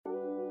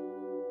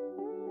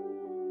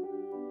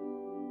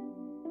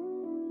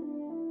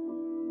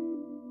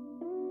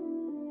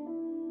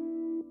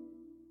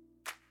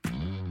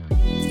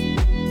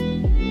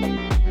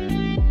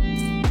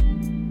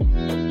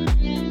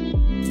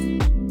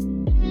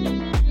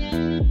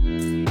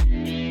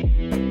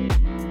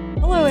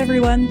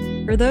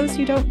everyone. For those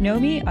who don't know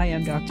me, I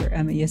am Dr.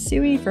 Emma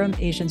Yasui from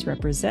Asians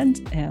Represent,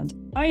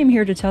 and I am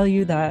here to tell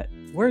you that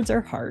words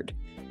are hard.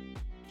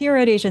 Here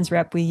at Asians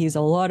Rep, we use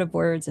a lot of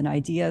words and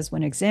ideas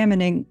when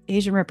examining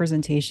Asian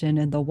representation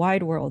in the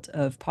wide world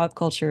of pop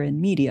culture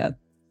and media.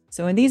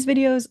 So in these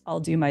videos,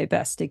 I'll do my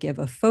best to give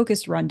a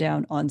focused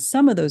rundown on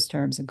some of those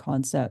terms and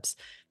concepts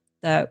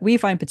that we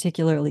find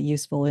particularly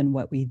useful in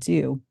what we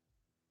do.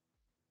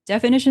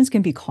 Definitions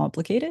can be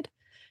complicated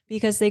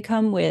because they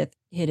come with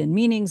hidden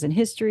meanings and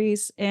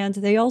histories, and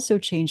they also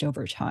change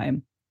over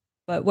time.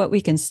 But what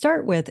we can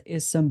start with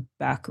is some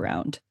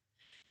background.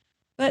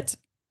 But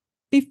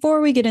before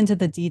we get into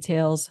the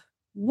details,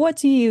 what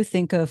do you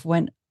think of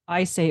when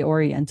I say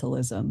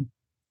Orientalism?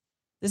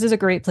 This is a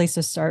great place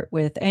to start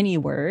with any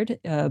word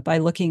by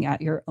looking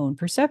at your own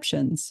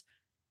perceptions.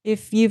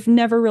 If you've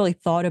never really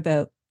thought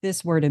about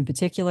this word in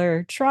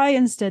particular, try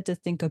instead to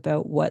think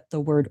about what the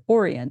word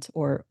Orient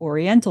or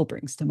Oriental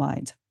brings to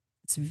mind.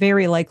 It's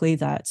very likely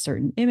that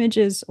certain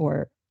images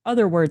or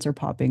other words are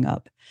popping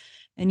up,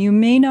 and you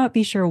may not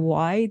be sure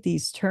why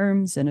these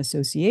terms and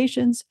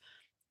associations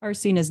are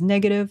seen as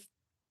negative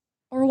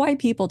or why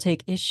people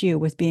take issue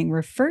with being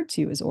referred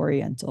to as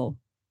Oriental.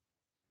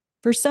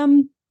 For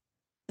some,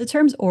 the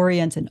terms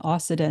Orient and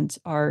Occident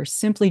are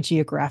simply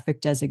geographic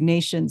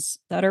designations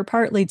that are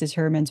partly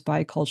determined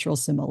by cultural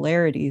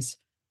similarities.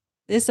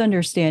 This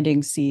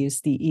understanding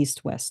sees the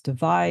East-West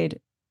divide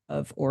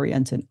of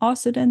Orient and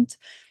Occident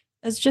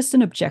as just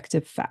an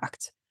objective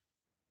fact.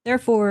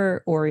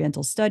 Therefore,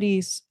 Oriental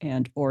studies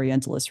and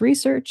Orientalist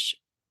research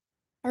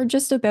are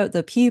just about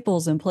the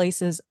peoples and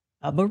places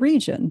of a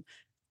region.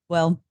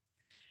 Well,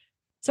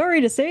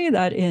 sorry to say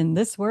that in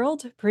this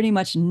world, pretty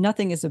much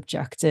nothing is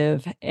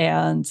objective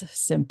and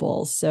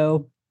simple.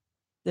 So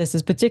this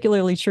is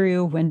particularly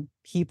true when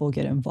people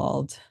get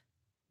involved.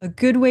 A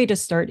good way to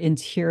start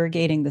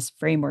interrogating this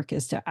framework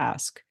is to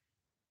ask,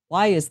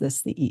 why is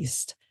this the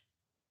East?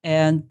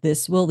 And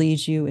this will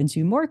lead you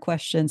into more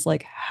questions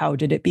like, how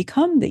did it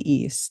become the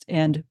East?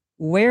 And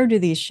where do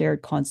these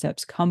shared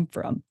concepts come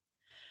from?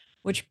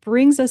 Which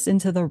brings us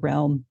into the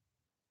realm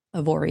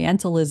of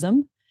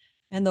Orientalism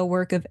and the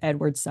work of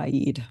Edward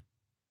Said.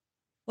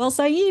 Well,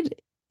 Said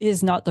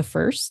is not the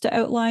first to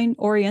outline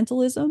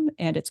Orientalism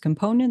and its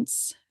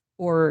components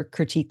or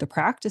critique the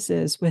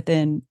practices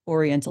within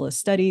Orientalist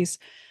studies.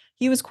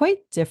 He was quite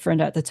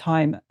different at the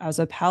time as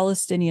a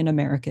Palestinian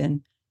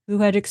American who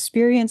had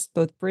experienced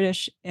both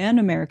British and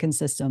American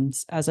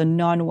systems as a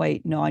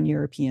non-white,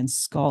 non-European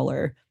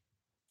scholar.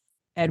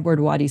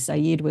 Edward Wadi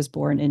Said was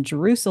born in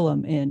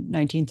Jerusalem in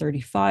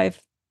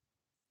 1935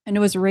 and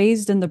was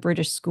raised in the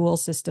British school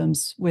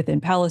systems within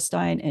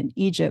Palestine and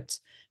Egypt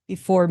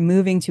before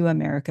moving to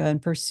America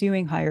and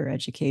pursuing higher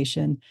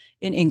education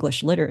in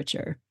English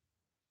literature.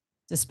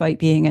 Despite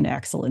being an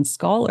excellent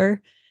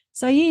scholar,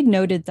 Said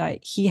noted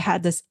that he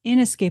had this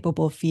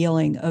inescapable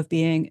feeling of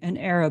being an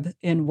Arab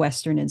in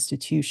Western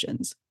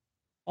institutions,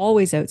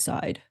 always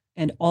outside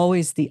and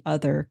always the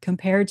other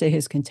compared to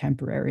his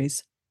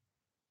contemporaries.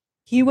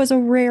 He was a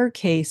rare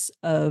case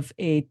of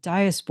a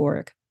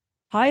diasporic,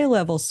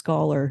 high-level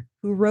scholar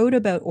who wrote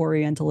about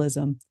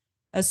Orientalism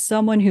as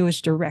someone who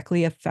was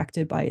directly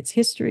affected by its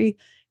history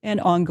and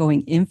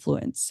ongoing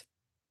influence.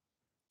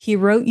 He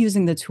wrote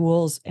using the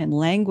tools and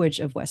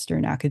language of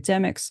Western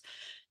academics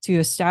to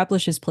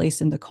establish his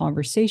place in the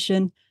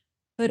conversation,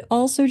 but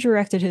also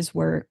directed his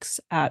works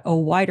at a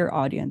wider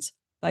audience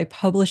by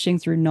publishing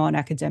through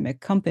non-academic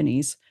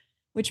companies,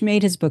 which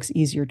made his books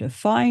easier to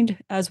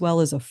find as well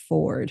as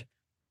afford.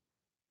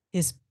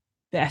 His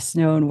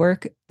best-known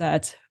work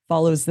that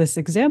follows this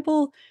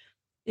example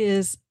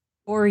is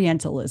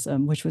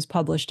Orientalism, which was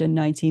published in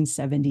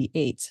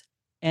 1978.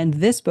 And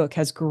this book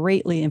has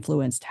greatly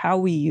influenced how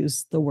we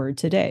use the word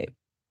today.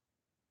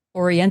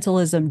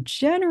 Orientalism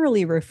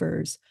generally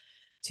refers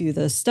to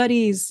the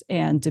studies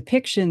and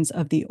depictions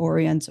of the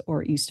Orient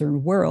or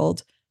Eastern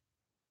world.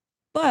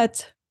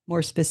 But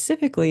more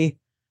specifically,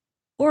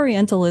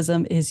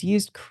 Orientalism is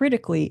used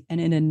critically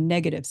and in a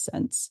negative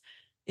sense.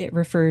 It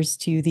refers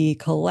to the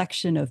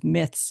collection of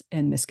myths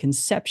and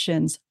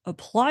misconceptions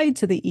applied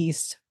to the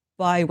East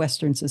by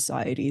Western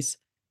societies.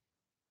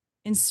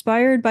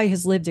 Inspired by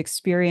his lived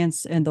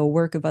experience and the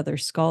work of other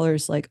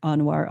scholars like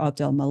Anwar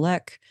Abdel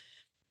Malek,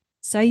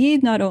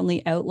 Said not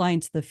only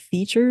outlined the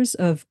features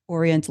of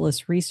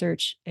Orientalist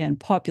research and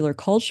popular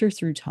culture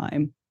through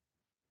time,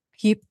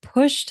 he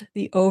pushed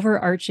the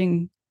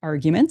overarching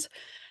argument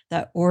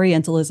that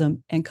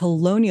Orientalism and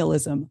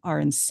colonialism are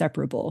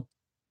inseparable.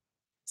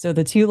 So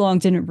the too long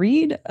didn't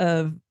read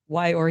of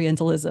why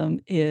Orientalism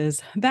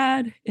is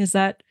bad is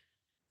that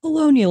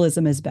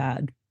colonialism is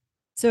bad.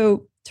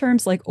 So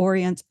terms like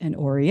Orient and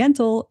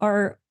Oriental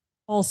are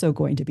also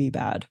going to be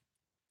bad.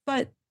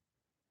 But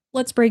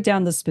let's break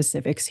down the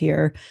specifics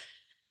here.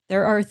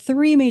 There are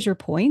three major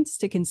points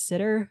to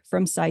consider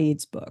from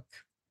Said's book.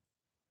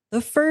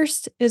 The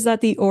first is that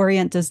the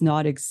Orient does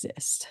not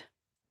exist.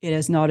 It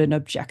is not an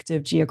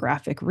objective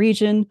geographic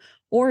region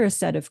or a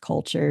set of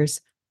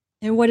cultures.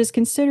 And what is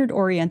considered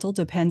Oriental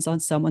depends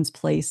on someone's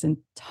place in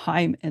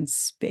time and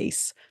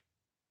space.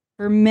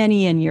 For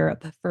many in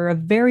Europe, for a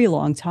very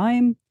long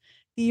time,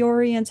 the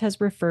Orient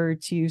has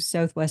referred to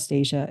Southwest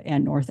Asia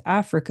and North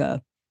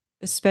Africa,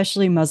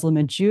 especially Muslim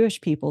and Jewish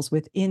peoples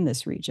within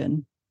this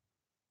region.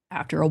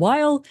 After a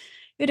while,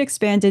 it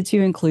expanded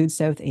to include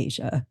South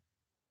Asia.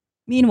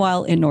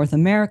 Meanwhile, in North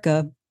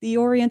America, the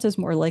Orient is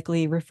more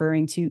likely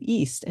referring to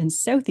East and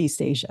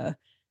Southeast Asia.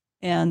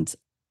 And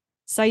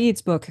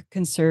Said's book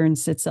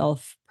concerns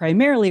itself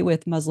primarily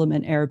with Muslim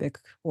and Arabic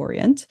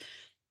Orient,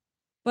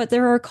 but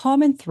there are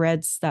common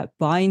threads that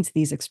bind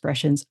these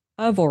expressions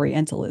of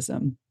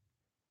Orientalism.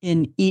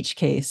 In each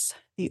case,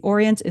 the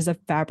Orient is a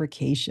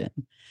fabrication,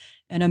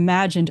 an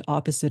imagined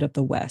opposite of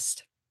the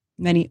West.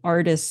 Many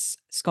artists,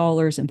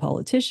 scholars, and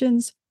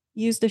politicians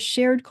used a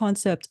shared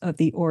concept of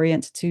the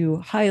Orient to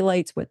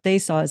highlight what they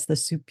saw as the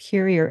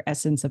superior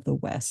essence of the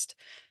West.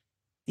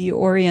 The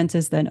Orient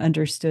is then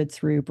understood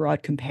through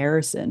broad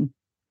comparison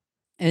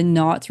and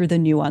not through the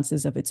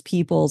nuances of its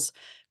peoples,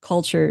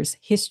 cultures,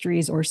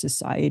 histories, or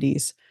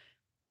societies.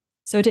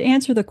 So, to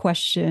answer the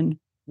question,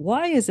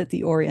 why is it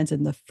the Orient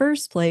in the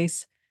first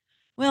place?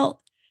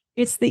 Well,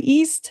 it's the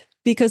East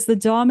because the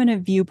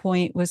dominant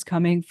viewpoint was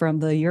coming from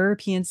the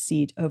European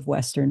seat of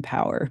Western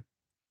power,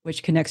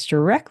 which connects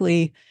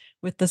directly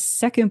with the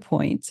second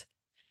point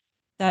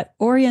that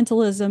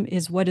Orientalism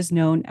is what is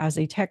known as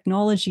a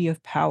technology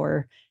of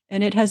power,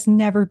 and it has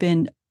never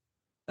been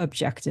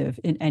objective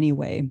in any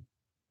way.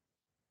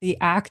 The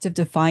act of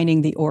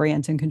defining the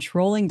Orient and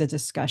controlling the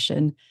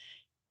discussion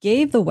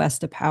gave the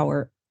West a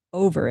power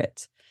over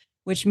it,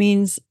 which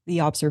means the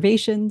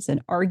observations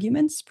and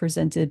arguments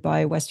presented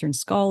by Western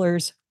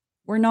scholars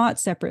were not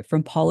separate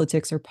from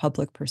politics or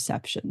public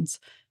perceptions.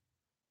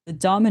 The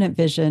dominant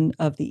vision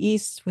of the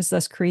East was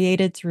thus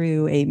created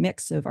through a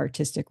mix of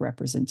artistic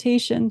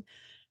representation,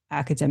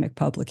 academic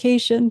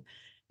publication,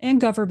 and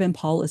government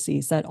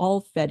policies that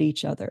all fed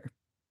each other.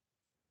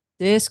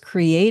 This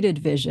created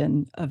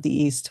vision of the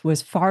East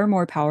was far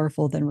more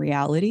powerful than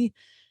reality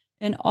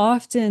and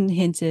often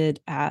hinted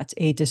at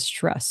a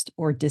distrust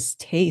or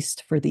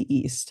distaste for the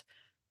East.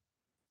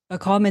 A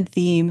common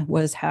theme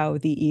was how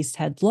the East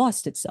had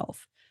lost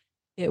itself.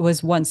 It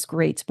was once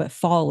great but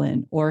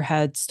fallen, or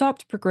had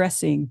stopped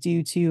progressing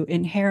due to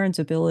inherent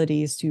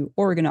abilities to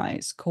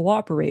organize,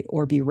 cooperate,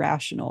 or be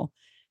rational.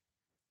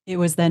 It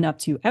was then up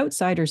to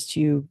outsiders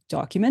to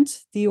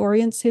document the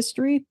Orient's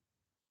history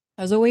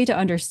as a way to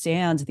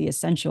understand the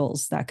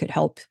essentials that could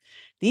help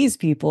these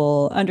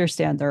people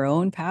understand their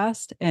own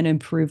past and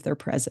improve their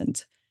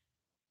present.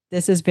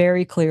 This is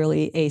very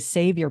clearly a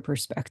savior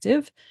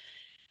perspective,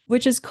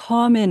 which is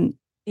common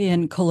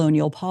in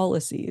colonial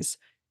policies.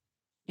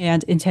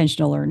 And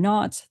intentional or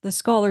not, the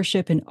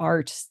scholarship and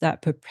art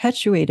that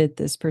perpetuated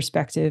this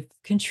perspective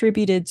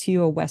contributed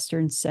to a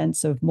Western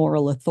sense of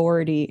moral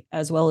authority,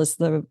 as well as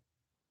the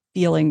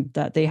feeling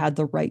that they had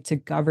the right to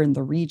govern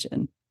the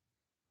region.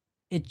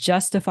 It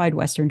justified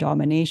Western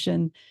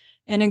domination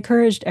and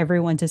encouraged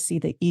everyone to see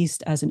the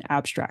East as an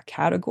abstract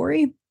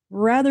category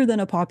rather than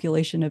a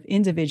population of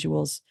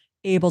individuals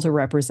able to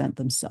represent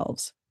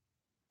themselves.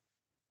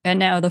 And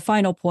now the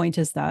final point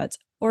is that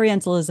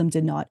Orientalism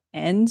did not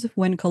end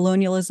when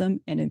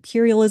colonialism and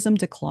imperialism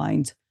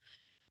declined.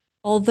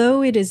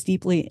 Although it is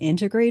deeply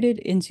integrated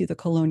into the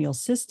colonial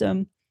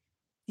system,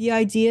 the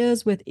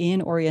ideas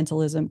within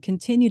Orientalism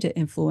continue to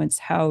influence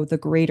how the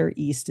Greater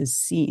East is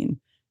seen.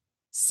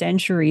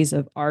 Centuries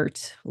of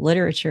art,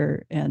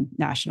 literature, and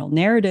national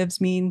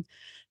narratives mean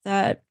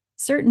that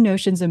certain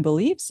notions and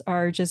beliefs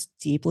are just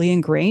deeply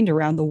ingrained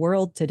around the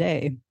world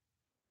today,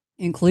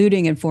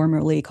 including in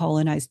formerly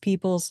colonized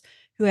peoples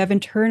who have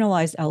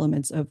internalized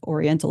elements of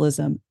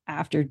Orientalism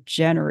after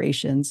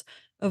generations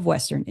of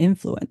Western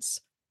influence.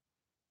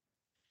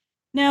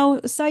 Now,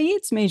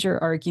 Said's major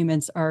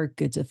arguments are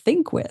good to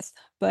think with,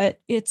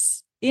 but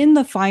it's in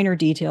the finer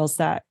details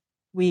that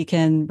we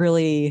can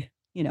really,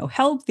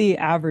 help the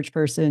average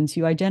person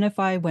to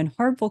identify when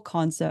harmful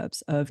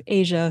concepts of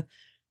Asia,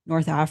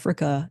 North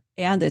Africa,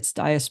 and its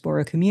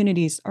diaspora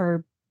communities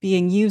are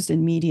being used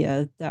in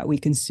media that we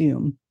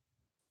consume.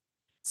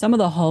 Some of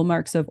the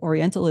hallmarks of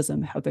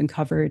Orientalism have been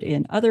covered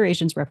in other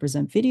Asians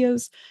Represent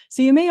videos,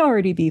 so you may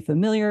already be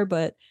familiar,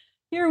 but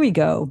here we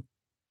go.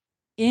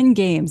 In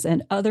games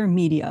and other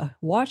media,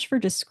 watch for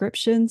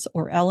descriptions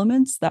or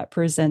elements that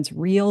present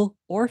real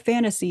or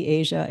fantasy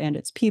Asia and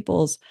its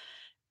peoples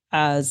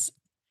as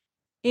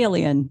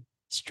alien,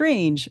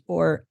 strange,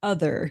 or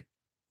other.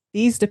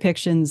 These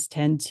depictions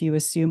tend to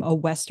assume a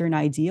Western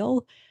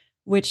ideal,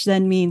 which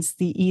then means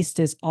the East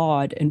is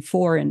odd and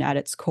foreign at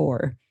its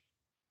core.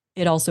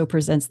 It also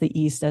presents the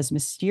East as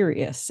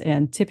mysterious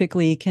and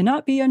typically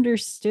cannot be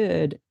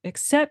understood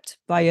except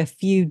by a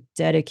few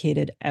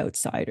dedicated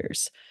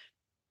outsiders.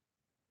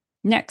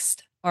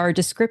 Next are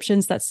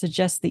descriptions that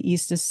suggest the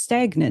East is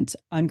stagnant,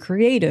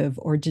 uncreative,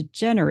 or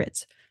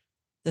degenerate.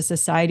 The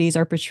societies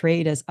are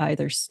portrayed as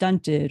either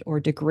stunted or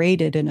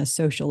degraded in a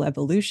social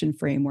evolution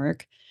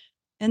framework,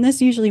 and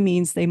this usually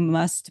means they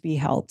must be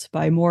helped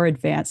by more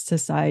advanced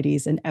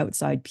societies and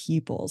outside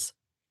peoples.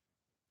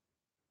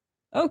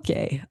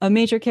 Okay, a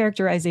major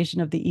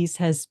characterization of the East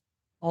has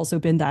also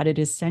been that it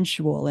is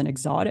sensual and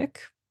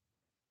exotic.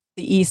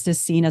 The East is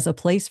seen as a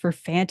place for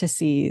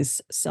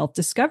fantasies, self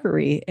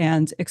discovery,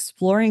 and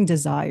exploring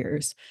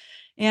desires.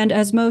 And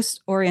as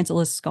most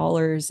Orientalist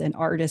scholars and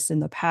artists in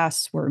the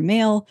past were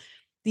male,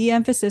 the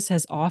emphasis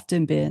has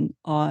often been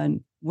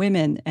on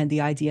women and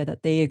the idea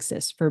that they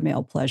exist for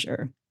male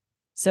pleasure.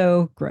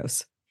 So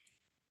gross.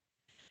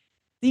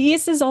 The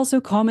East is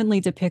also commonly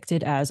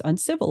depicted as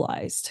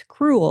uncivilized,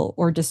 cruel,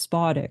 or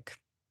despotic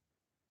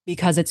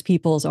because its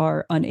peoples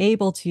are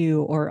unable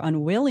to or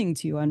unwilling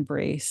to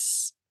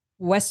embrace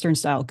Western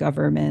style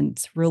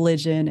government,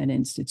 religion, and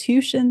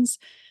institutions.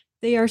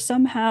 They are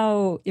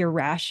somehow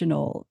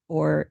irrational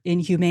or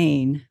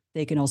inhumane.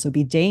 They can also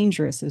be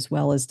dangerous as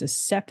well as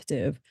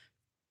deceptive.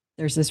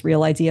 There's this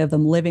real idea of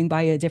them living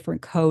by a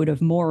different code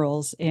of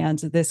morals, and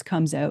this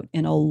comes out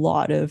in a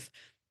lot of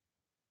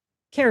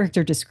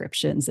character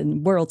descriptions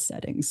and world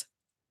settings.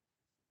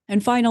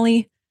 And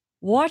finally,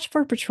 watch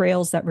for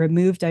portrayals that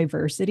remove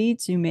diversity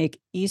to make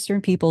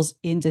Eastern peoples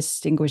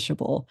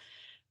indistinguishable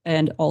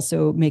and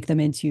also make them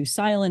into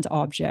silent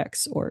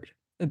objects or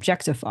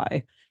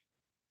objectify.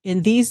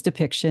 In these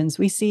depictions,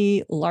 we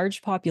see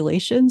large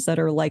populations that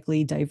are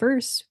likely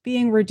diverse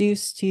being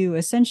reduced to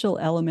essential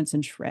elements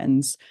and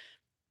trends.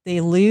 They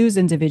lose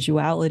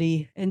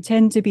individuality and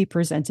tend to be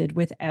presented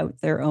without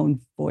their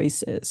own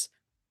voices.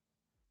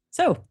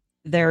 So,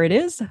 there it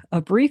is, a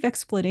brief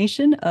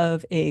explanation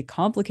of a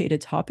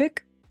complicated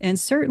topic, and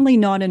certainly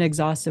not an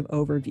exhaustive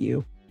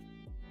overview.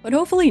 But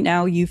hopefully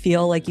now you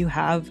feel like you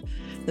have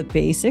the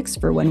basics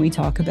for when we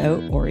talk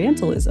about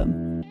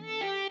Orientalism.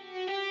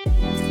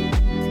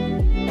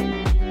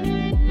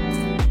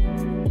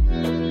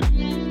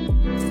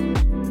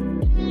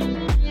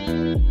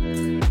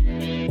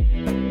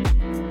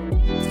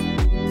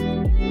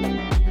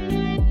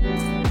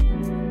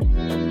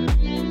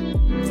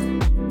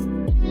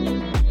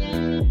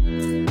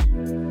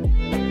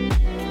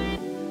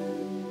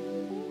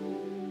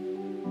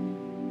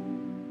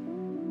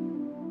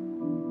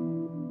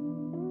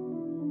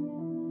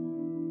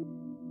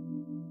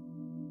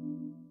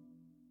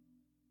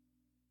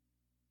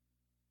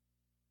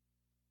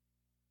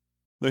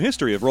 The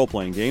history of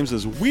role-playing games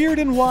is weird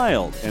and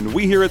wild, and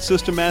we here at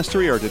System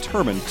Mastery are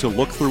determined to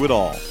look through it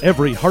all.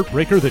 Every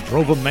heartbreaker that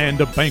drove a man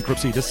to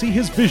bankruptcy to see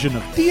his vision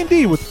of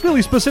D&D with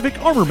really specific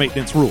armor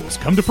maintenance rules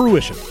come to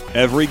fruition.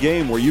 Every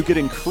game where you get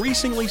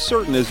increasingly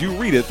certain as you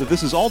read it that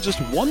this is all just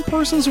one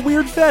person's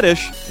weird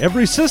fetish.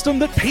 Every system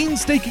that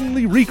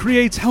painstakingly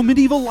recreates how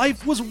medieval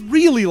life was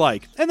really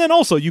like. And then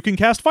also you can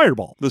cast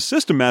Fireball. The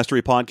System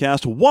Mastery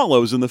podcast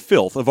wallows in the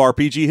filth of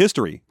RPG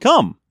history.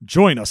 Come!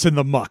 Join us in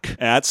the muck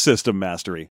at System Mastery.